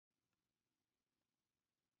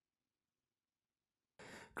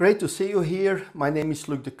Great to see you here. My name is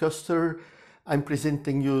Luc de Ceuster. I'm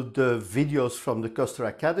presenting you the videos from the Ceuster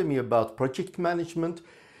Academy about project management.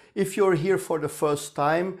 If you're here for the first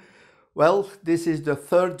time, well, this is the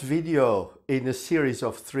third video in a series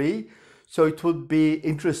of 3. So it would be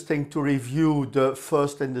interesting to review the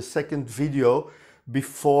first and the second video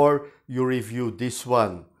before you review this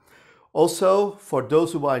one. Also, for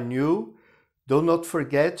those who are new, do not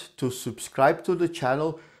forget to subscribe to the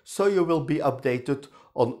channel so you will be updated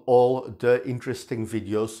on all the interesting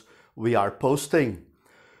videos we are posting.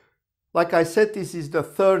 Like I said, this is the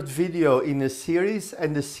third video in a series,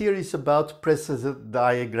 and the series about precedence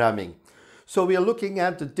diagramming. So we are looking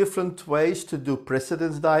at the different ways to do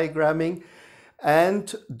precedence diagramming,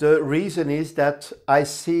 and the reason is that I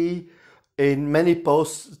see in many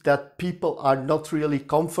posts that people are not really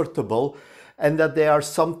comfortable and that they are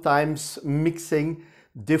sometimes mixing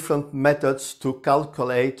different methods to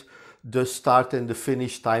calculate the start and the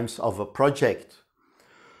finish times of a project.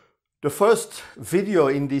 The first video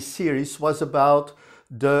in this series was about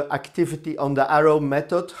the activity on the arrow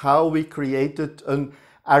method, how we created an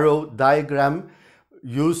arrow diagram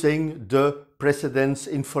using the precedence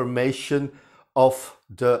information of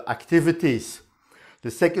the activities. The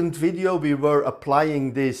second video we were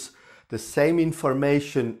applying the same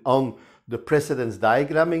information on the precedence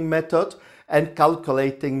diagramming method and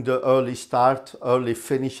calculating the early start, early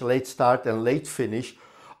finish, late start and late finish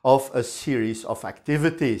of a series of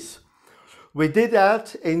activities. We did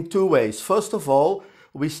that in 2 ways. First of all,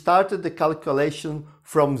 we started the calculation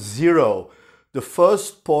from 0. The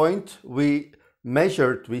first point we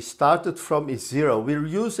measured, we started from is 0. We're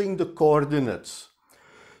using the coordinates.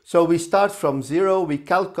 So we start from 0, we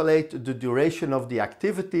calculate the duration of the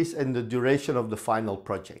activities and the duration of the final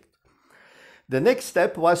project. The next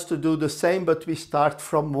step was to do the same, but we start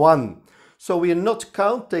from 1. So we are not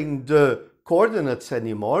counting the coordinates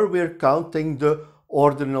anymore, we're counting the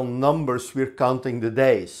ordinal numbers, we're counting the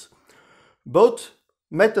days. Both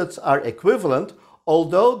methods are equivalent,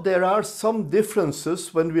 although there are some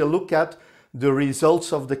differences when we look at the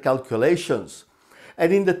results of the calculations.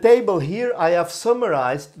 And in the table here I have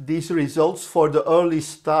summarized these results for the early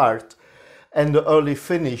start and the early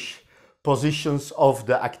finish positions of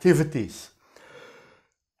the activities.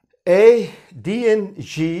 A, D and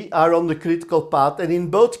G are on the critical path, and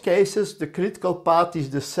in both cases the critical path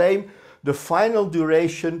is the same. The final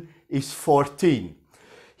duration is 14.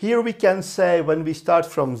 Here we can say when we start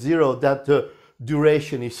from 0 that the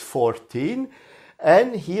duration is 14,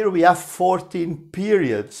 and here we have 14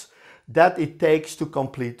 periods that it takes to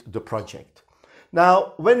complete the project.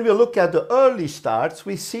 Now when we look at the early starts,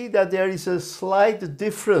 we see that there is a slight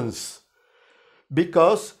difference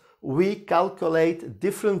because we calculate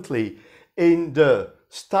differently. In the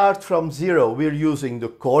start from 0, we're using the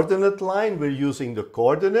coordinate line, we're using the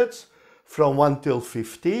coordinates from 1 till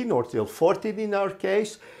 15 or till 14 in our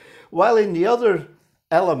case, while in the other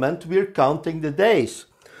element we're counting the days.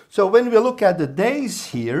 So when we look at the days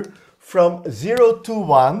here, from 0 to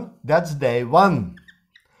 1, that's day 1.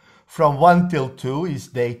 From 1 till 2 is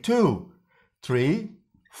day 2. 3,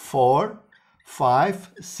 4,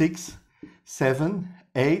 5, 6, 7,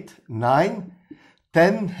 8, 9,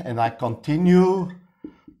 10, and I continue,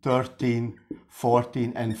 13,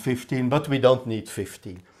 14 and 15, but we don't need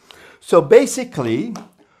 15. So basically,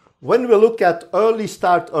 when we look at early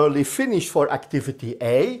start, early finish for activity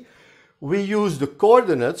A, we use the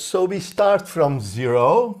coordinates, so we start from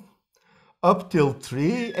 0 up till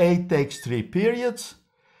 3, A takes 3 periods,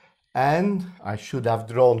 and I should have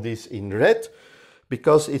drawn this in red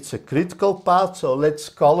because it's a critical path, so let's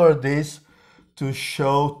color this to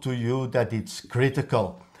show to you that it's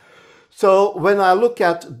critical. So when I look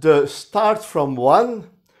at the start from 1,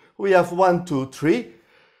 we have 1, 2, 3.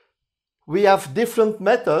 We have different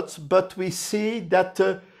methods, but we see that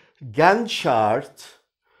the Gantt chart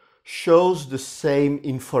shows the same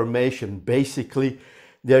information. Basically,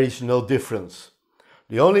 there is no difference.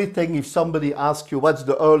 The only thing, if somebody asks you what's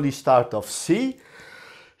the early start of C,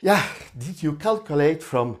 yeah, did you calculate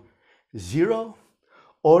from 0?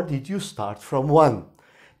 Or did you start from 1?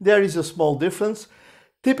 There is a small difference.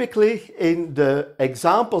 Typically in the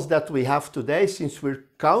examples that we have today, since we're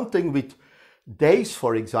counting with days,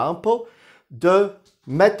 for example, the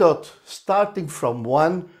method starting from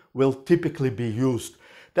 1 will typically be used.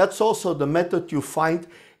 That's also the method you find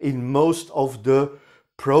in most of the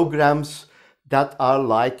programs that are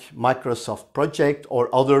like Microsoft Project or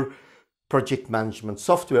other project management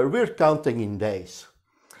software. We're counting in days.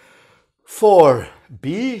 For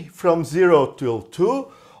B, from 0 till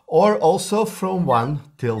 2, or also from 1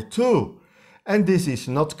 till 2. And this is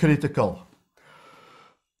not critical.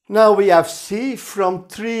 Now we have C from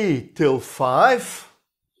 3 till 5.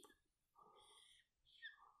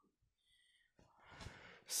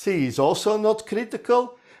 C is also not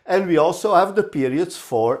critical, and we also have the periods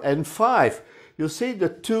 4 and 5. You see the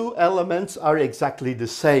two elements are exactly the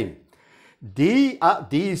same. D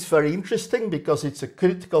is very interesting because it's a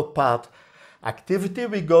critical path activity.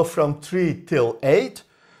 We go from 3 till 8.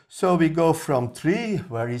 So we go from 3,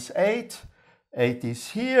 where is 8? 8 is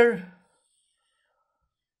here.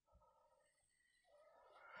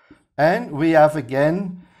 And we have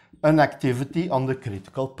again an activity on the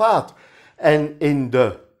critical path. And in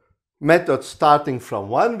the method starting from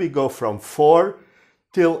 1, we go from 4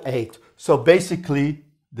 till 8. So basically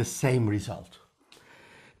the same result.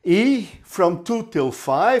 E from 2 till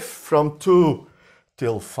 5, from 2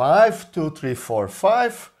 till 5, 2, 3, 4,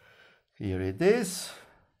 5. Here it is.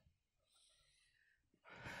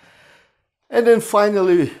 And then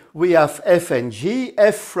finally we have F and G,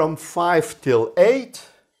 F from 5 till 8.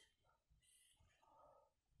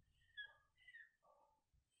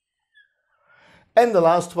 And the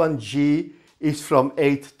last one, G, is from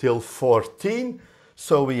 8 till 14.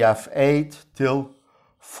 So we have 8 till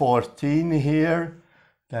 14 here.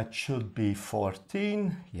 That should be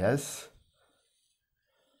 14, yes.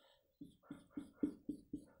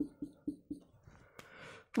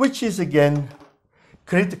 Which is again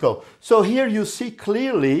critical. So here you see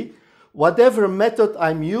clearly, whatever method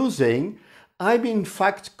I'm using, I'm in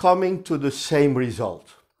fact coming to the same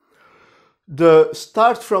result. The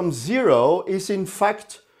start from 0 is in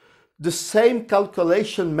fact the same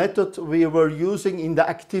calculation method we were using in the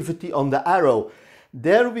activity on the arrow.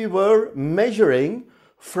 There we were measuring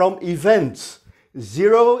from events.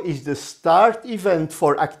 0 is the start event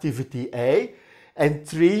for activity A and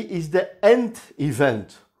 3 is the end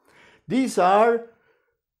event. These are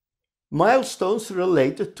milestones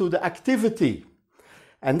related to the activity.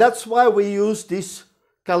 And that's why we use this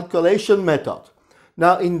calculation method.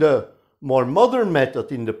 Now in the more modern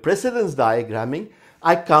method, in the precedence diagramming,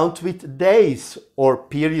 I count with days, or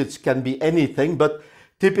periods can be anything, but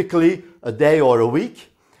typically a day or a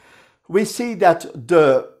week. We see that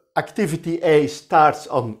the activity A starts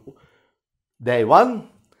on day 1,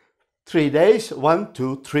 3 days, 1,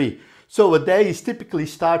 2, 3. So a day is typically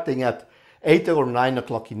starting at 8 or 9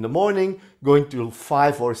 o'clock in the morning, going till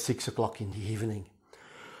 5 or 6 o'clock in the evening.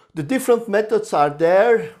 The different methods are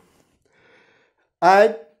there.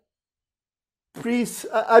 I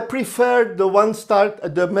prefer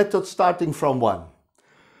the method starting from 1,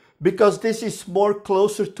 because this is more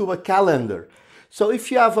closer to a calendar. So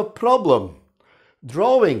if you have a problem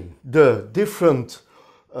drawing the different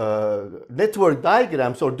network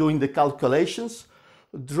diagrams or doing the calculations,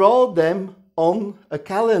 draw them on a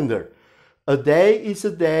calendar. A day is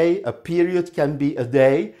a day, a period can be a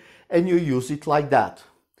day, and you use it like that.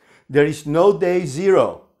 There is no day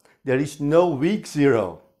 0, there is no week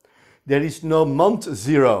 0, there is no month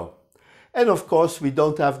 0, and of course we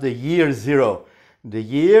don't have the year 0. The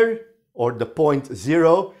year, or the point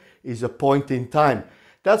 0, is a point in time.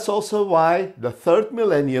 That's also why the third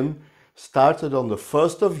millennium started on the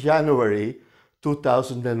 1st of January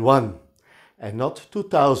 2001 and not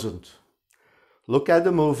 2000. Look at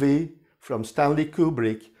the movie from Stanley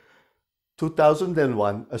Kubrick,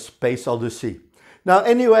 2001, A Space Odyssey. Now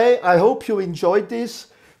anyway, I hope you enjoyed this.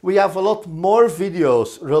 We have a lot more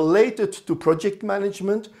videos related to project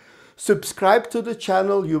management. Subscribe to the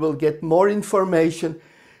channel, you will get more information.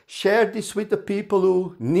 Share this with the people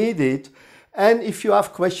who need it. And if you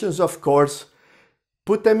have questions, of course,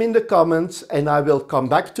 put them in the comments and I will come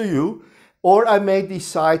back to you. Or I may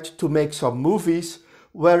decide to make some movies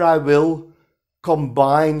where I will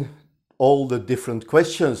combine all the different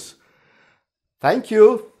questions. Thank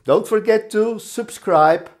you. Don't forget to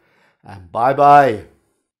subscribe and bye-bye.